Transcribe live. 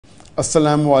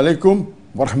Assalamu alaikum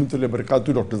wa rahmatullahi wa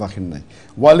barakatuh, Dr. Zakir Naik.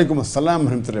 Wa alaikum assalam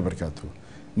wa rahmatullahi wa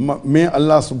barakatuh. May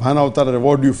Allah subhanahu wa ta'ala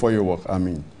reward you for your work.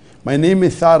 Ameen. My name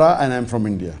is Sara and I am from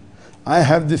India. I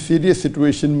have this serious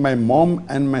situation. My mom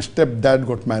and my stepdad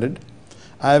got married.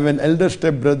 I have an elder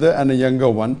stepbrother and a younger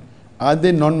one. Are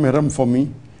they non-mahram for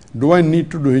me? Do I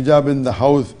need to do hijab in the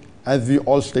house as we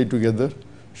all stay together?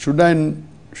 Should I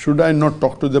not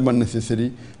talk to them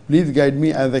unnecessary? Please guide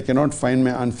me as I cannot find my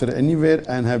answer anywhere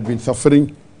and have been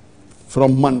suffering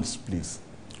from months, please.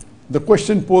 The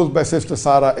question posed by Sister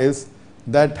Sarah is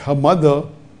that her mother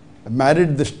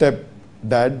married the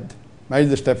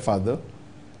stepfather,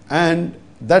 and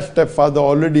that stepfather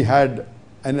already had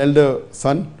an elder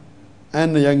son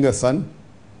and a younger son.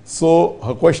 So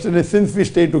her question is, since we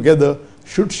stay together,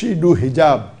 should she do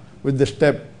hijab with the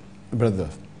stepbrother?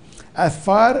 As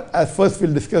far as, first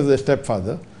we'll discuss the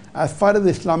stepfather. As far as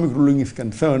the Islamic ruling is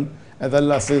concerned, as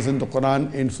Allah says in the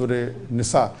Quran in Surah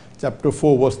Nisa, chapter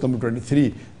 4, verse number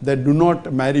 23, that do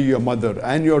not marry your mother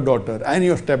and your daughter and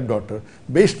your stepdaughter.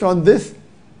 Based on this,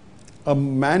 a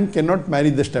man cannot marry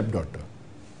the stepdaughter.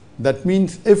 That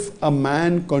means if a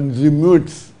man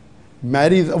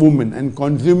marries a woman and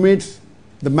consummates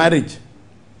the marriage,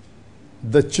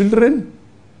 the children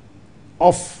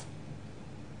of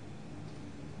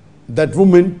that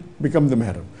woman become the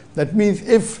mahram. That means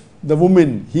if the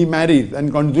woman he marries and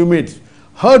consummates,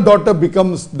 her daughter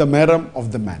becomes the mahram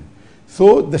of the man.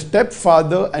 So the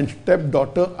stepfather and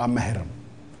stepdaughter are mahram.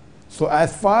 So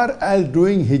as far as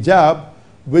doing hijab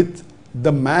with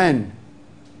the man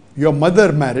your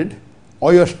mother married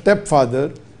or your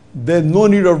stepfather, there is no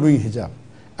need of doing hijab.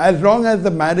 As long as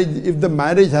the marriage, if the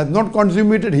marriage has not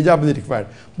consummated, hijab is required.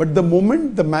 But the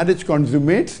moment the marriage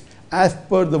consummates, as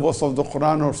per the verse of the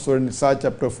Quran or Surah Nisa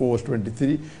chapter 4 verse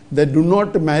 23, they do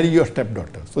not marry your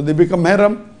stepdaughter. So they become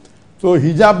mahram, so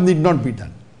hijab need not be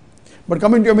done. But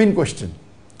coming to your main question,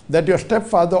 that your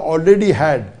stepfather already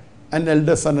had an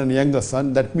elder son and a younger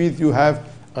son, that means you have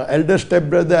an elder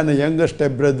stepbrother and a younger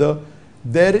stepbrother.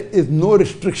 There is no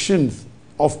restrictions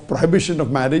of prohibition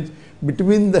of marriage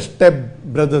between the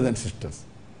stepbrothers and sisters.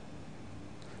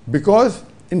 Because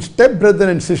in stepbrother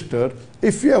and sister,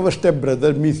 if you have a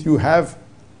stepbrother, means you have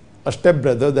a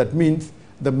stepbrother, that means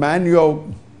the man your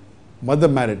mother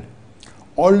married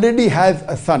already has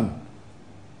a son.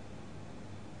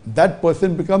 That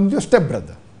person becomes your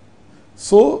stepbrother.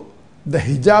 So the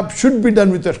hijab should be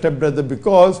done with your stepbrother,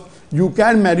 because you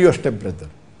can marry your stepbrother.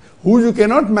 Who you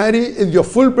cannot marry is your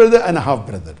full brother and a half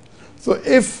brother. So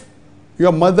if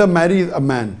your mother marries a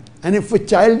man, and if a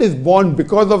child is born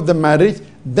because of the marriage,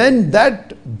 then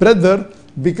that brother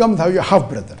becomes your half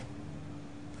brother.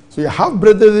 So your half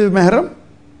brother is mahram,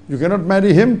 you cannot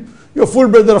marry him. Your full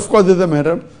brother of course is a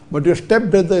mahram, but your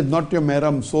stepbrother is not your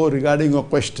mahram. So regarding your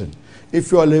question,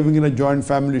 if you are living in a joint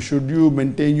family, should you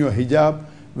maintain your hijab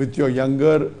with your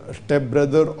younger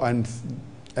stepbrother and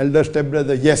elder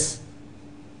stepbrother? Yes.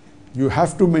 You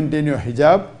have to maintain your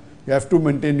hijab, you have to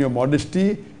maintain your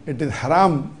modesty. It is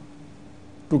haram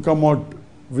to come out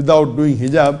without doing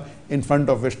hijab in front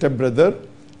of a stepbrother,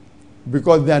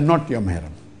 because they are not your mahram.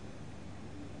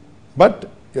 But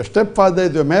your stepfather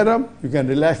is your mahram, you can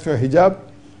relax your hijab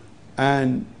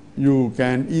and you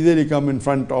can easily come in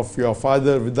front of your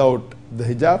father without the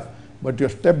hijab. But your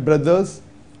stepbrothers,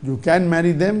 you can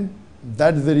marry them.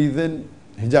 That's the reason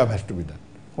hijab has to be done.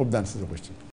 Hope that answers the question.